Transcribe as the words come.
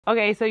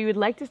Okay, so you would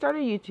like to start a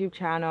YouTube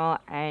channel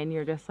and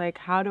you're just like,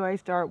 how do I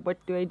start? What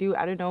do I do?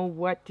 I don't know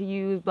what to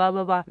use, blah,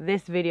 blah, blah.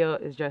 This video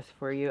is just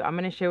for you. I'm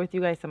going to share with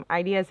you guys some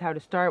ideas, how to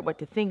start, what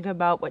to think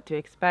about, what to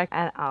expect,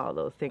 and all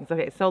those things.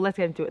 Okay, so let's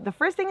get into it. The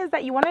first thing is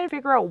that you want to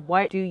figure out,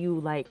 what do you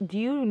like? Do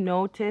you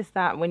notice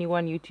that when you go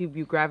on YouTube,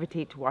 you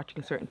gravitate to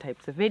watching certain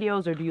types of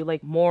videos, or do you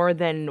like more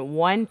than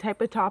one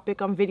type of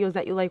topic on videos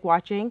that you like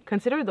watching?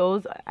 Consider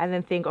those and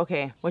then think,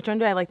 okay, which one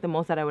do I like the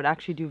most that I would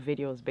actually do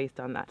videos based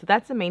on that? So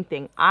that's the main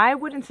thing. I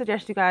wouldn't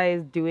suggest you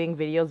guys doing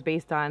videos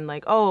based on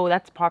like, oh,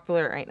 that's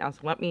popular right now,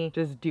 so let me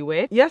just do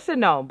it. Yes and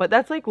no, but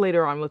that's like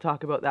later on, we'll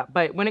talk about that.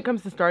 But when it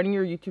comes to starting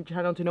your YouTube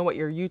channel, to know what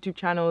your YouTube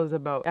channel is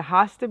about, it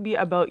has to be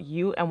about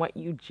you and what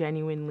you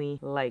genuinely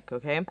like,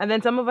 okay? And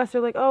then some of us are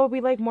like, oh, we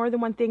like more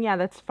than one thing. Yeah,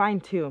 that's fine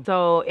too.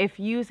 So if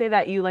you say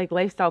that you like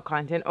lifestyle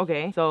content,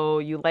 okay, so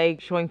you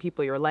like showing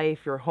people your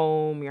life, your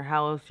home, your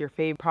house, your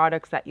favorite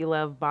products that you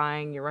love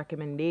buying, your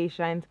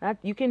recommendations, that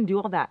you can do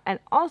all that. And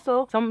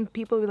also some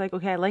people be like,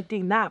 okay, I like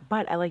doing that,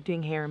 but I like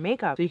doing hair and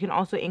makeup, so you can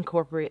also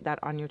incorporate that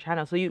on your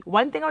channel. So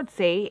one thing I would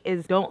say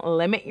is, don't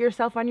limit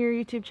yourself on your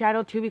YouTube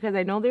channel too, because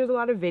I know there's a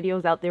lot of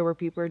videos out there where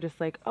people are just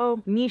like,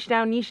 oh, niche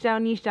down, niche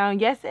down, niche down.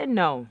 Yes and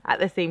no at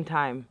the same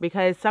time,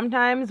 because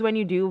sometimes when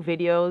you do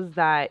videos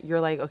that you're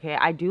like, okay,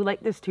 I do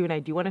like this too and I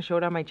do want to show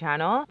it on my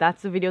channel,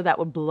 that's the video that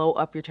would blow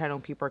up your channel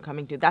and people are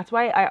coming to. That's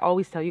why I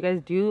always tell you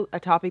guys, do a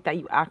topic that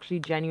you actually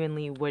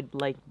genuinely would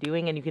like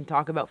doing and you can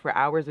talk about for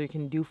hours, or you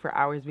can do for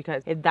hours,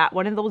 because if that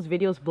one of those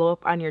videos blow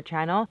up on your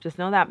channel, just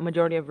know that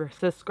majority of your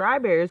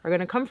subscribers are going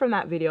to come from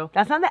that video.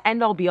 That's not the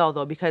end all be all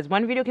though, because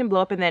one video can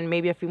blow up and then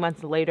maybe a few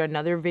months later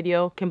another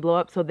video can blow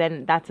up, so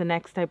then that's the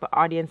next type of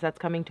audience that's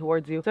coming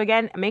towards you. So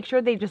again, make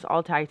sure they just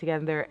all tie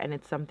together and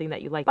it's something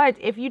that you like. But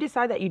if you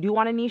decide that you do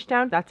want to niche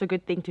down, that's a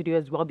good thing to do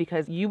as well,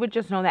 because you would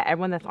just know that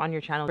everyone that's on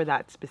your channel for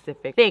that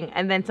specific thing.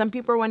 And then some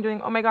people are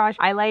wondering, oh my gosh,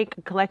 I like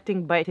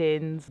collecting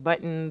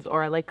buttons,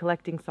 or I like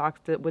collecting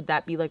socks. Would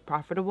that be like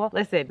profitable?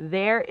 Listen,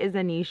 there is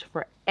a niche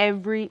for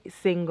every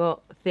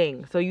single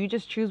thing. So you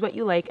just choose what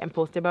you like and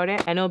post about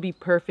it and it'll be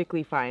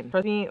perfectly fine.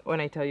 Trust me when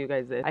I tell you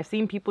guys this. I've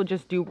seen people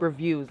just do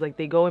reviews, like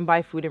they go and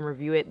buy food and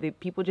review it.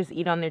 People just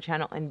eat on their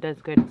channel and it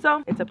does good.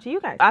 So it's up to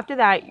you guys. After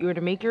that, you're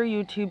gonna make your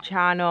YouTube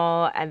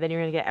channel and then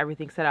you're gonna get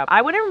everything set up.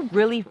 I wouldn't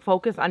really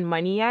focus on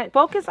money yet.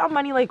 Focus on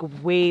money like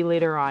way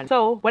later on.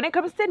 So when it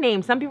comes to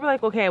names, some people are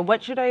like, okay,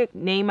 what should I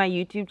name my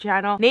YouTube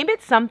channel? Name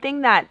it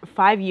something that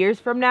 5 years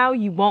from now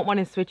you won't want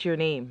to switch your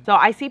name. So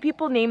I see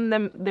people name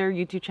their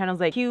YouTube channels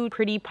like Cute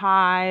Pretty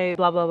Pie,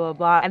 blah blah blah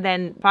blah, and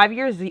then 5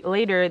 years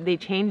later they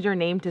change their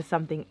name to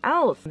something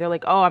else. They're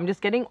like, oh, I'm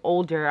just getting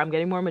older, I'm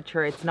getting more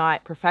mature, it's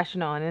not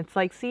professional. And it's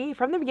like, see,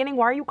 from the beginning,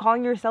 why are you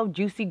calling yourself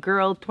Juicy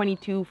Girl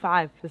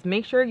 22.5? Just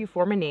make sure you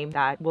form a name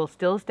that will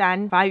still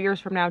stand 5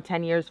 years from now,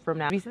 10 years from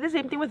now. We see the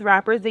same thing with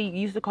rappers. They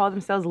used to call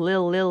themselves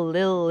Lil,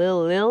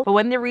 but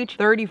when they reach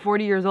 30,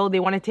 40 years old, they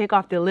want to take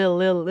off the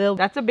Lil.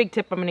 That's a big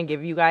tip I'm gonna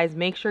give you guys.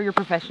 Make sure you're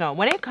professional.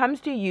 When it comes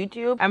to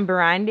YouTube and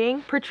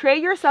branding, portray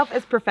yourself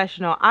as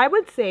professional. I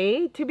would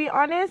say, to be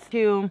honest,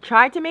 to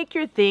try to make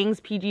your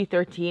things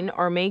PG-13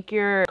 or make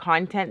your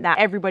content that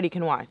everybody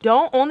can watch.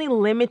 Don't only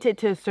limit it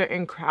to a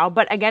certain crowd,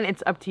 but again,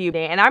 it's up to you.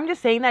 And I'm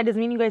just saying that doesn't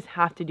mean you guys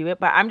have to do it,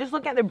 but I'm just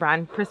looking at the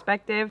brand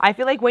perspective. I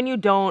feel like when you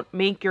don't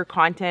make your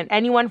content,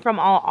 anyone from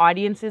all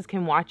audiences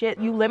can watch it.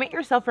 You limit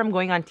yourself from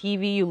going on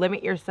TV, you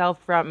limit yourself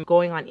from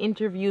going on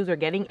interviews or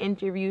getting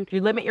interviewed,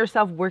 you limit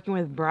yourself working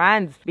with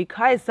brands,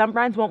 because some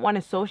brands won't want to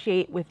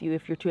associate with you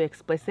if you're too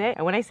explicit.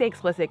 And when I say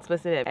explicit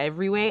in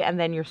every way, and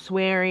then you're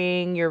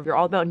swearing, you're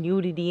all about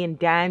nudity and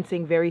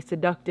dancing, very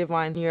seductive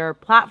on your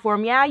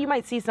platform. Yeah, you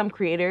might see some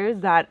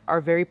creators that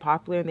are very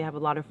popular and they have a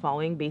lot of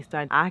following based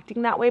on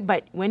acting that way,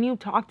 but when you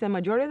talk to them,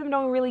 majority of them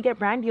don't really get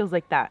brand deals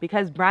like that,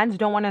 because brands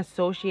don't want to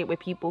associate with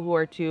people who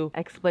are too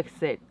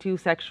explicit, too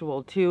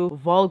sexual, too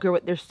vulgar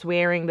with their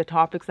swearing, the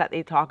topics that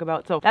they talk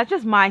about. So that's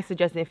just my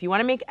suggestion. If you want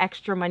to make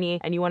extra money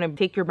and you want to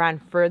take your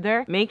brand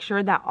further, make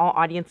sure that all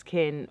audience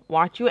can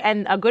watch you.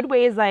 And a good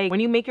way is, like, when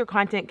you make your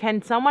content,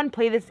 can someone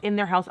play this in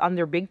their house on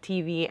their big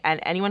TV and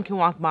anyone can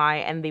walk by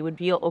and they would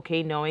feel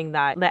okay knowing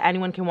that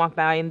anyone can walk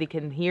by and they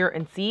can hear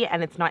and see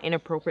and it's not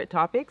inappropriate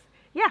topics?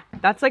 Yeah,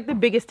 that's like the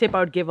biggest tip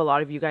I would give a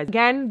lot of you guys.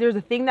 Again, there's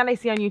a thing that I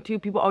see on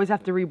YouTube. People always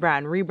have to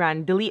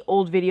rebrand, delete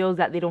old videos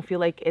that they don't feel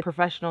like it's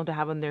professional to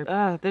have on their,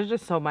 there's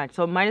just so much.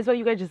 So might as well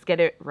you guys just get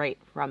it right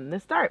from the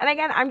start. And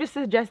again, I'm just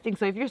suggesting,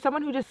 so if you're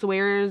someone who just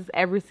swears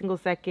every single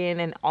second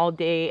and all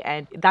day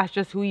and that's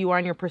just who you are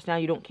in your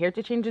personality, you don't care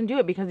to change, and do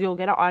it, because you'll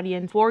get an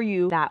audience for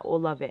you that will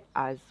love it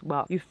as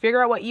well. You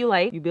figure out what you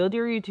like, you build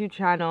your YouTube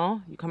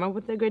channel, you come up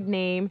with a good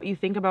name, you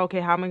think about, okay,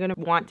 how am I going to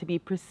want to be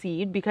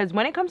perceived? Because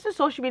when it comes to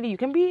social media, you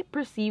can be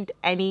perceived perceived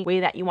any way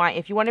that you want.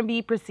 If you want to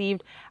be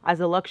perceived as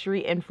a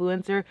luxury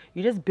influencer,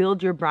 you just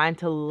build your brand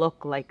to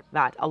look like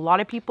that. A lot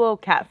of people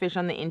catfish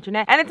on the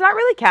internet, and it's not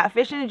really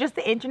catfishing, it's just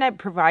the internet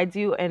provides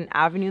you an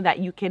avenue that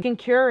you can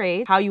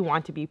curate how you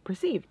want to be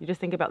perceived. You just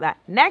think about that.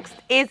 Next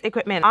is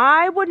equipment.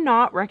 I would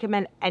not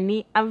recommend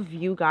any of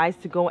you guys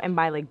to go and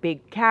buy like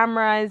big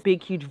cameras,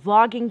 big huge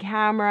vlogging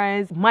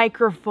cameras,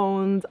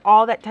 microphones,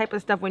 all that type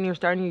of stuff when you're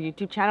starting your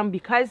YouTube channel,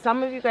 because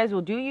some of you guys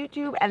will do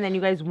YouTube and then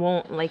you guys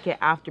won't like it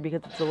after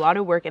because it's a lot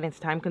of work and it's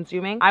time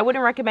consuming. I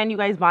wouldn't recommend you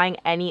guys buying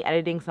any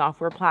editing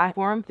software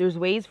platform. There's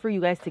ways for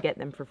you guys to get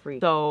them for free.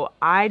 So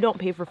I don't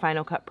pay for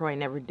Final Cut Pro. I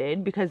never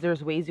did, because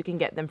there's ways you can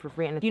get them for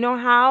free. And if you know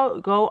how,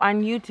 go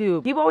on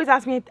YouTube. People always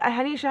ask me,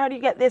 Annesha, how do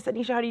you get this?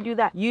 Annesha, how do you do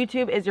that?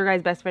 YouTube is your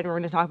guys' best friend. We're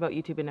going to talk about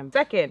YouTube in a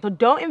second. So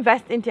don't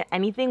invest into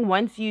anything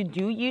once you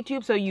do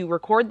YouTube. So you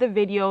record the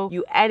video,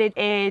 you edit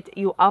it,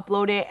 you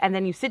upload it, and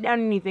then you sit down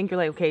and you think, you're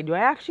like, okay, do I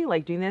actually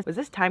like doing this? Was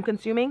this time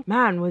consuming?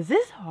 Man, was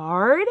this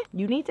hard?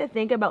 You need to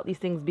think about these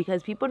things,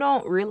 because people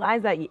don't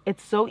realize that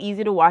it's so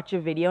easy to watch a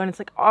video and it's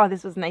like, oh,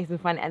 this was nice and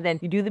fun, and then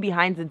you do the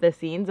behind the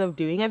scenes of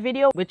doing a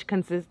video, which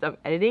consists of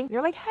editing.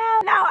 You're like, hell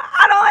no,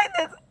 I don't like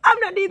this. I'm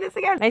not doing this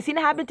again. And I've seen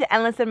it happen to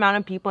endless amount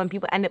of people, and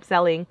people end up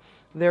selling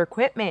their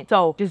equipment.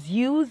 So just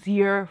use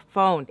your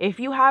phone. If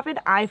you have an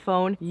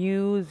iPhone,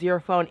 use your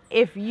phone.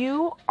 If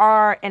you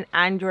are an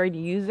Android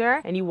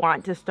user and you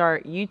want to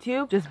start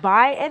YouTube, just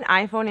buy an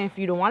iPhone. And if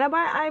you don't want to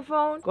buy an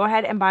iPhone, go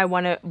ahead and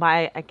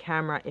buy a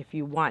camera if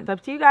you want. It's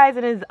up to you guys,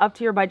 and it's up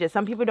to your budget.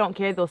 Some people don't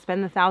care. They'll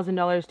spend $1,000,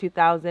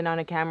 $2,000 on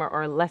a camera,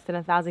 or less than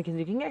 $1,000, because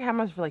you can get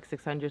cameras for like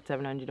 $600,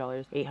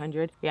 $700,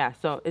 $800. Yeah,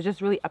 so it's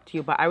just really up to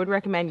you. But I would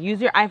recommend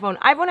use your iPhone.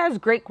 iPhone has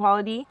great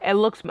quality. It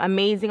looks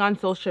amazing on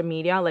social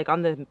media, like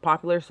on the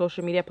popular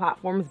social media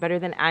platforms, better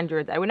than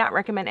Android. I would not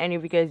recommend any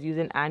of you guys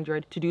using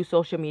Android to do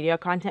social media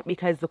content,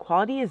 because the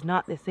quality is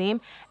not the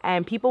same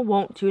and people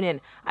won't tune in.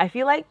 I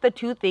feel like the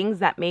two things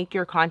that make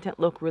your content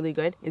look really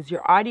good is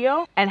your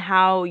audio and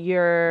how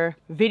your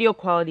video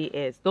quality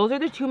is. Those are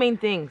the two main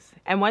things.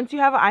 And once you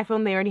have an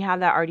iPhone, they already have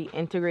that already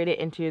integrated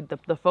into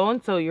the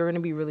phone, so you're going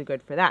to be really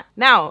good for that.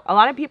 Now, a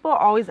lot of people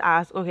always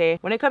ask, okay,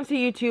 when it comes to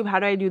YouTube, how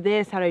do I do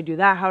this? How do I do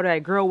that? How do I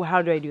grow?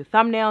 How do I do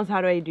thumbnails?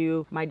 How do I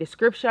do my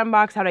description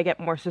box? How do I get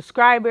more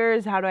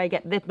subscribers? How do I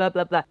get this, blah,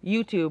 blah, blah?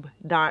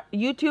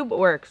 YouTube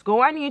works.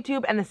 Go on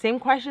YouTube, and the same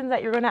questions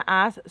that you're going to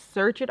ask,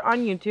 search it on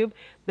YouTube.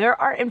 There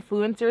are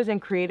influencers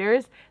and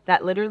creators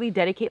that literally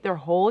dedicate their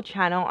whole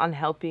channel on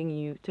helping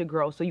you to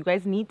grow. So you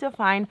guys need to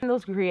find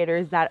those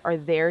creators that are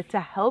there to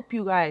help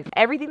you guys.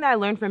 Everything that I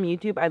learned from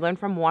YouTube, I learned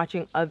from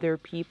watching other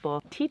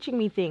people teaching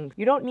me things.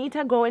 You don't need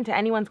to go into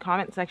anyone's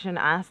comment section and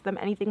ask them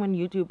anything when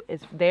YouTube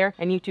is there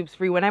and YouTube's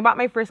free. When I bought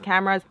my first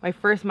cameras, my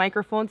first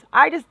microphones,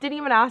 I just didn't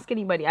even ask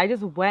anybody. I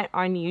just went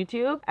on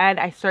YouTube and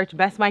I searched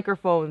best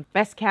microphones,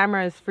 best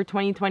cameras for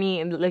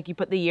 2020, and like you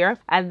put the year,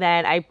 and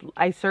then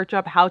I search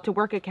up how to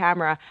work a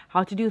camera,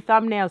 how to do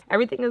thumbnails.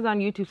 Everything is on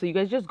YouTube. So you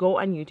guys just go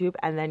on YouTube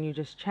and then you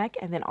just check,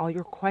 and then all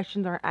your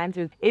questions are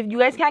answered. If you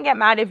guys can't get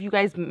mad if you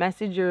guys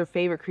message your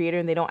favorite creator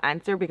and they don't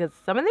answer, because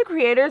some of the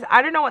creators,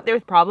 I don't know what their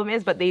problem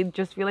is, but they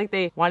just feel like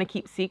they want to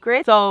keep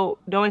secrets. So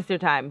don't waste your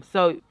time.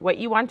 So what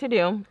you want to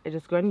do is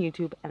just go on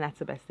YouTube, and that's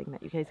the best thing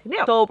that you guys can do.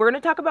 So we're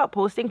going to talk about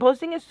posting.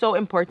 Posting is so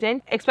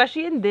important,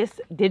 especially in this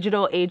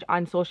digital age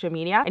on social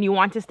media, and you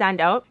want to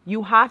stand out.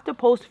 You have to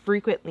post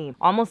frequently,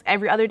 almost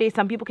every other day.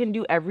 Some people can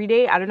do every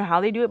day. I don't know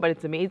how they do it, but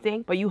it's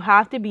amazing. But you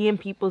have to be in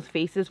people's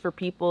faces for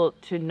people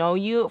to know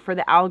you, for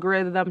the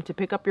algorithm to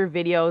pick up your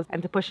videos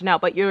and to push it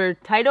out. But your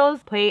titles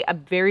play a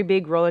very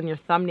big role in your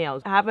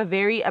thumbnails. Have a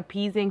very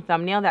appeasing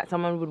thumbnail that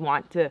someone would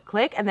want to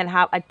click, and then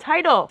have a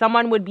title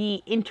someone would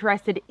be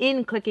interested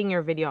in clicking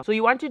your video. So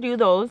you want to do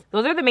those.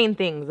 Those are the main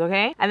things,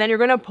 okay? And then you're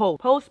gonna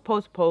post.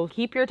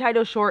 Keep your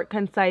title short,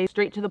 concise,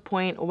 straight to the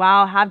point.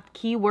 Wow, have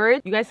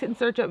keywords. You guys can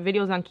search up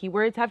videos on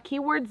keywords. Have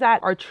keywords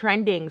that are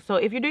trending. So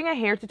if you're doing a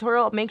hair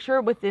tutorial, make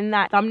sure within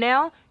that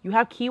thumbnail you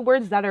have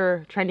keywords that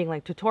are trending,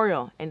 like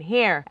tutorial and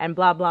hair and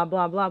blah, blah,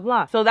 blah, blah,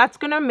 blah. So that's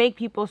going to make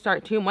people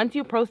start tuning. Once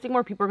you're posting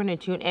more, people are going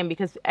to tune in,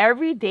 because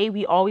every day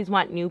we always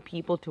want new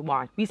people to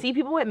watch. We see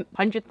people with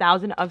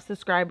 100,000 of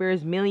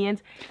subscribers,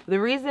 millions. The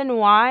reason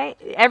why,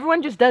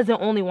 everyone just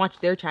doesn't only watch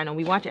their channel.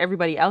 We watch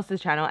everybody else's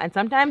channel, and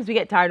sometimes we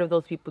get tired of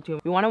those people too.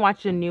 We want to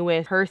watch the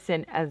newest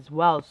person as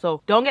well.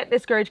 So don't get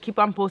discouraged. Keep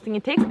on posting.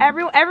 It takes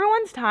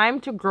everyone's time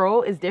to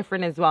grow is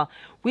different as well.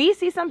 We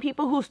see some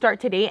people who start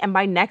today and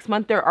by next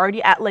month they're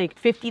already at like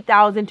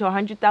 50,000 to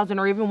 100,000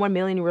 or even 1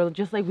 million. We're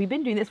just like, we've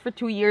been doing this for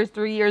 2 years,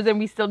 3 years, and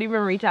we still didn't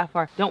even reach that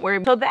far. Don't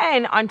worry. So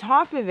then on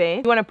top of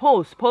it, you want to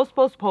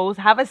post,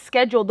 have a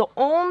schedule. The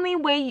only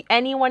way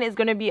anyone is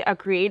going to be a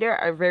creator,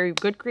 a very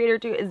good creator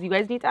too, is you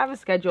guys need to have a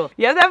schedule.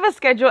 You have to have a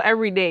schedule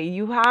every day.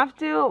 You have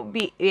to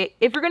be,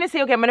 if you're going to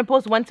say, okay, I'm going to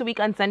post once a week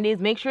on Sundays,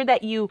 make sure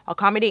that you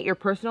accommodate your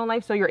personal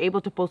life so you're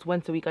able to post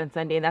once a week on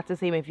Sunday. And that's the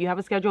same. If you have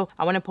a schedule,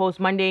 I want to post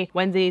Monday,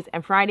 Wednesdays,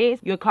 and Fridays,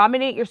 you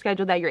accommodate your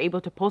schedule that you're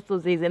able to post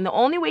those days. And the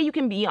only only way you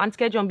can be on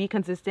schedule and be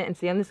consistent and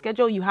stay on the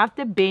schedule, you have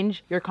to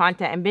binge your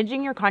content. And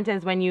binging your content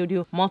is when you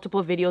do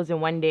multiple videos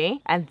in one day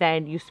and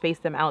then you space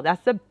them out.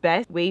 That's the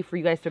best way for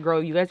you guys to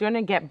grow. You guys are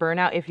gonna get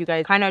burnout if you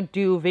guys kind of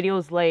do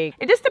videos like,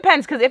 it just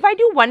depends, because if I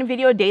do one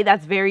video a day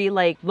that's very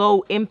like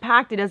low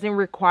impact, it doesn't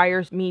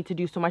require me to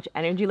do so much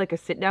energy, like a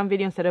sit down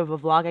video instead of a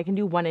vlog. I can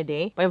do one a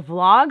day, but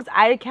vlogs,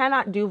 I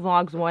cannot do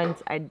vlogs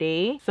once a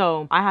day,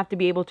 so I have to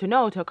be able to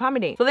know to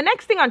accommodate. So the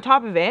next thing on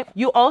top of it,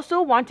 you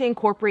also want to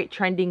incorporate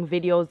trending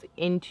videos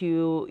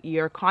into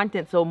your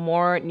content so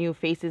more new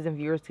faces and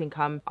viewers can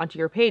come onto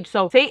your page.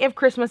 So say if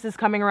Christmas is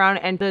coming around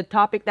and the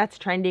topic that's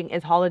trending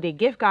is holiday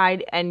gift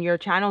guide and your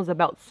channel is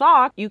about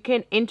socks, you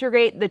can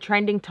integrate the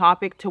trending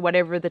topic to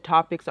whatever the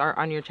topics are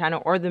on your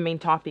channel or the main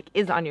topic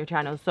is on your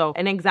channel. So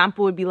an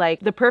example would be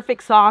like the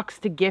perfect socks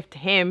to gift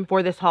him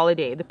for this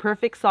holiday, the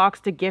perfect socks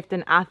to gift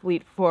an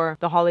athlete for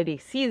the holiday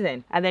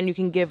season, and then you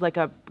can give like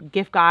a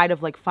gift guide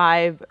of like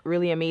 5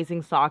 really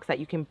amazing socks that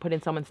you can put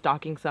in someone's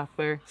stocking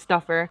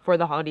stuffer for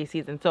the holiday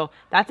season. So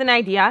that's an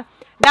idea.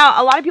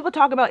 Now, a lot of people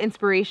talk about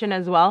inspiration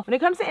as well. When it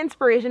comes to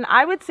inspiration,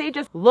 I would say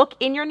just look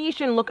in your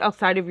niche and look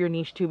outside of your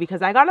niche too,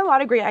 because I got a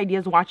lot of great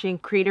ideas watching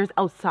creators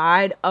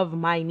outside of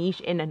my niche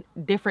in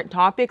different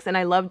topics, and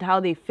I loved how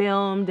they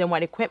filmed and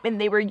what equipment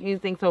they were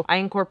using. So I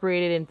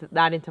incorporated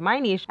into my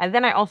niche, and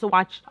then I also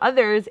watched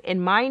others in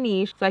my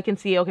niche so I can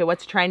see, okay,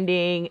 what's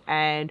trending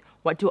and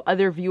what do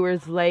other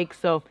viewers like.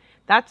 So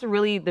that's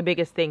really the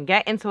biggest thing.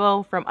 Get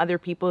info from other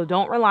people.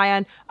 Don't rely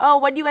on, oh,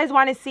 what do you guys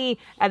want to see?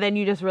 And then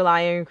you just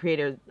rely on your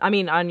creators. I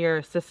mean, on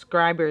your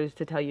subscribers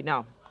to tell you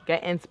no.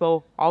 Get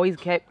inspo. Always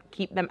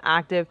keep them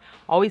active.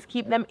 Always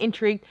keep them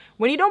intrigued.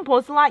 When you don't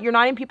post a lot, you're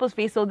not in people's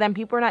face, so then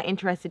people are not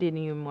interested in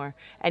you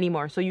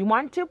anymore. So you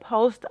want to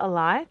post a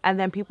lot, and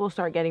then people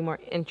start getting more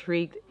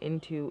intrigued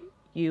into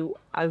you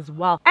as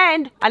well.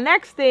 And a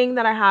next thing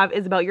that I have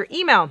is about your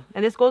email,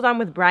 and this goes on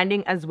with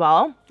branding as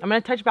well. I'm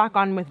going to touch back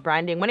on with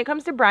branding. When it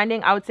comes to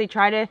branding, I would say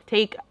try to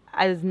take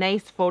as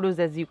nice photos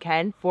as you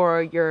can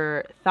for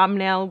your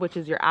thumbnail, which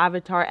is your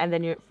avatar, and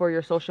then for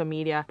your social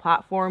media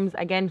platforms.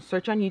 Again,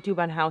 search on YouTube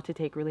on how to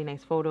take really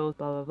nice photos,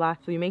 blah blah blah.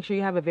 So you make sure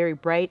you have a very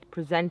bright,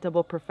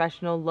 presentable,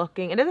 professional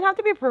looking, it doesn't have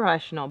to be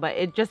professional, but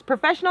it just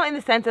professional in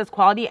the sense as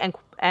quality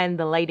and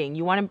the lighting.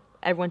 You want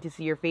everyone to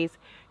see your face.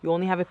 You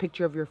only have a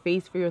picture of your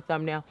face for your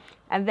thumbnail.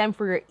 And then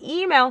for your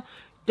email,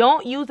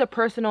 don't use a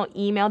personal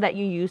email that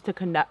you use to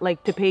conduct,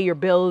 like to pay your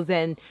bills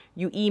and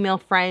you email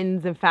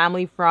friends and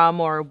family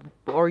from,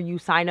 or you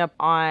sign up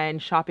on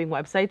shopping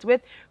websites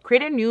with.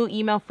 Create a new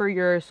email for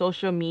your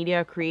social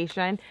media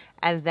creation,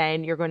 and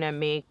then you're gonna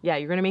make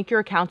your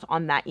accounts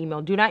on that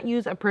email. Do not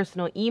use a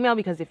personal email,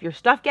 because if your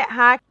stuff get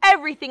hacked,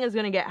 everything is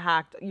gonna get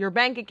hacked. Your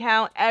bank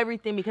account,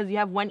 everything, because you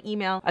have one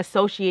email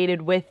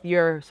associated with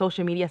your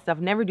social media stuff.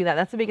 Never do that.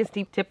 That's the biggest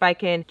tip I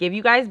can give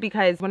you guys,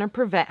 because I want to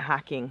prevent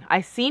hacking.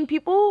 I've seen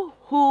people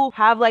who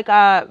have like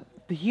a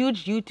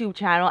huge YouTube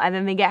channel and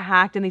then they get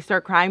hacked and they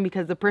start crying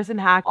because the person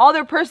hacked all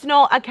their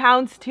personal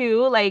accounts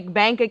too, like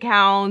bank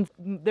accounts,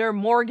 their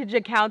mortgage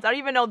accounts, I don't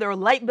even know, their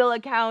light bill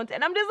accounts.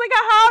 And I'm just like,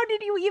 how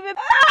did you even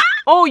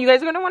Oh, you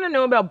guys are gonna want to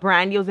know about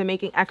brand deals and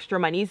making extra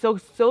money. So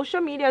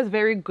social media is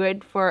very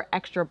good for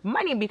extra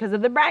money because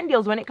of the brand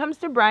deals. When it comes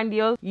to brand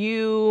deals,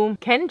 you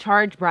can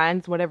charge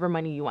brands whatever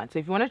money you want. So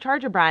if you want to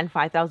charge a brand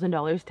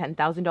 $5,000,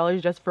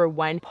 $10,000 just for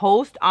one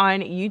post on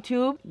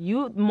YouTube,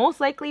 most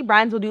likely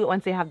brands will do it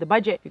once they have the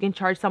budget. You can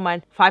charge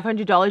someone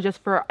 $500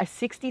 just for a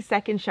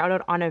 60-second shout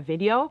out on a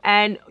video.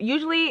 And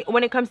usually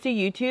when it comes to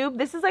YouTube,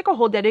 this is like a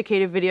whole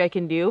dedicated video I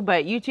can do,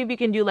 but YouTube, you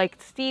can do like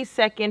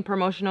 60-second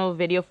promotional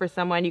video for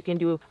someone. You can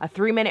do a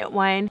 3-minute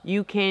one.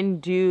 You can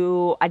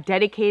do a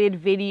dedicated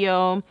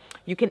video.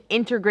 You can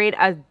integrate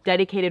a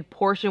dedicated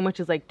portion, which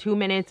is like 2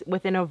 minutes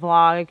within a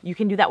vlog. You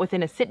can do that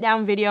within a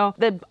sit-down video.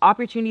 The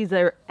opportunities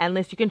are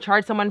endless. You can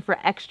charge someone for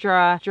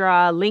extra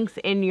links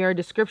in your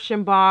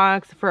description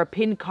box, for a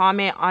pinned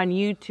comment on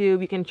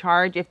YouTube. You can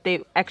charge if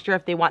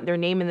they want their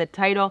name in the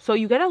title. So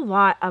you get a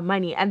lot of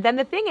money. And then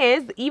the thing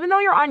is, even though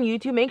you're on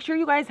YouTube, make sure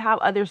you guys have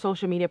other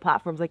social media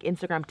platforms like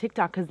Instagram,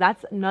 TikTok, because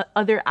that's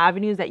other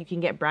avenues that you can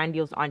get brand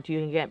deals onto. You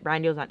can get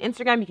brand deals on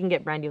Instagram, you can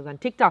get brand deals on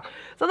TikTok.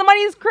 So the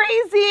money is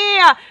crazy.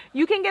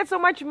 You can get so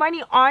much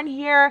money on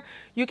here.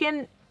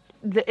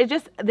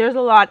 There's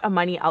a lot of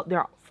money out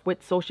there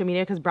with social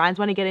media because brands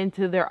want to get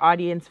into their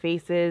audience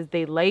faces.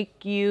 They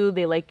like you,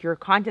 they like your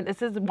content.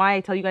 This is why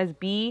I tell you guys,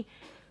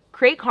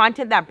 create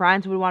content that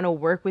brands would want to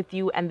work with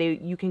you, and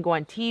you can go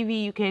on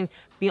TV, you can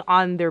be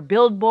on their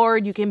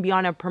billboard, you can be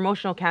on a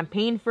promotional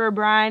campaign for a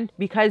brand.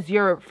 Because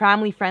you're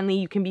family friendly,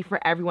 you can be for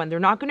everyone. They're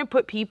not going to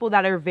put people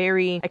that are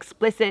very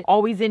explicit,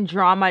 always in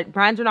drama.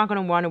 Brands are not going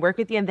to want to work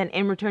with you, and then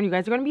in return you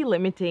guys are going to be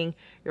limiting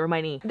your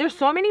money. There's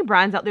so many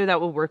brands out there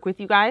that will work with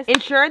you guys.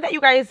 Ensure that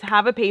you guys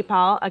have a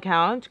PayPal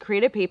account.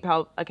 Create a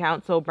PayPal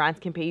account so brands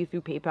can pay you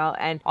through PayPal,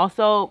 and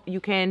also you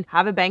can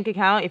have a bank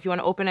account. If you want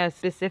to open a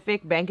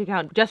specific bank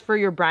account just for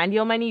your brand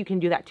deal money, you can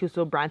do that too,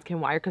 so brands can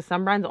wire, because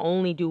some brands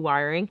only do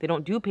wiring, they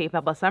don't do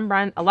PayPal. But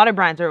but a lot of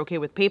brands are okay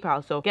with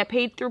PayPal. So get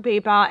paid through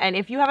PayPal. And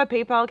if you have a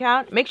PayPal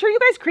account, make sure you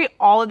guys create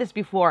all of this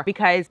before,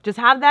 because just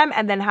have them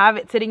and then have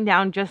it sitting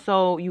down just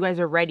so you guys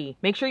are ready.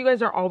 Make sure you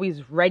guys are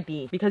always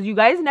ready, because you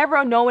guys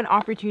never know when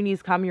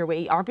opportunities come your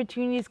way.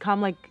 Opportunities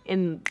come like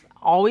in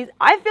always.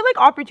 I feel like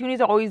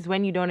opportunities are always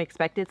when you don't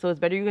expect it, so it's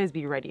better you guys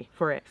be ready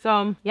for it.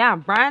 So yeah,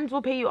 brands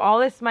will pay you all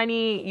this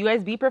money. You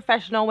guys be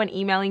professional when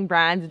emailing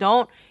brands.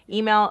 Don't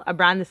email a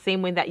brand the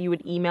same way that you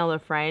would email a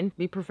friend.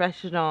 Be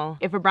professional.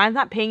 If a brand's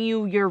not paying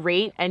you your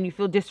rate and you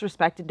feel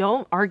disrespected,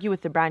 don't argue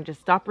with the brand.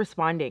 Just stop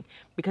responding,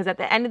 because at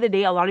the end of the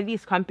day, a lot of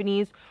these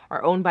companies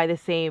are owned by the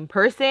same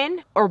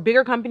person, or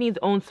bigger companies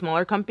own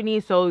smaller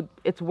companies, so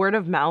it's word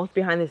of mouth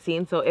behind the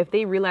scenes. So if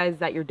they realize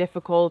that you're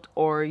difficult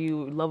or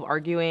you love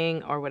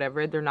arguing or whatever,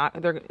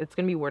 it's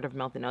gonna be word of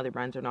mouth, and other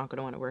brands are not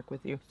gonna want to work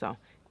with you. So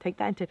take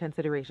that into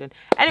consideration.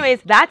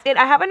 Anyways, that's it.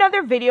 I have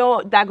another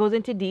video that goes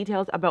into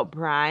details about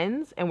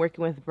brands and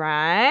working with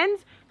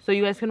brands, so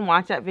you guys can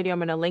watch that video. I'm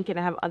gonna link it.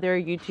 I have other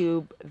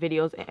YouTube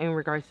videos in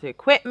regards to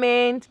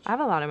equipment. I have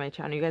a lot on my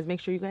channel. You guys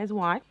make sure you guys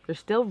watch. They're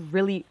still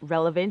really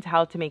relevant.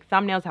 How to make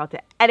thumbnails, how to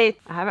edit.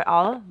 I have it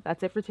all.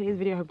 That's it for today's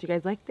video. I hope you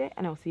guys liked it,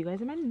 and I'll see you guys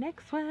in my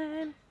next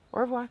one. Au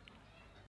revoir.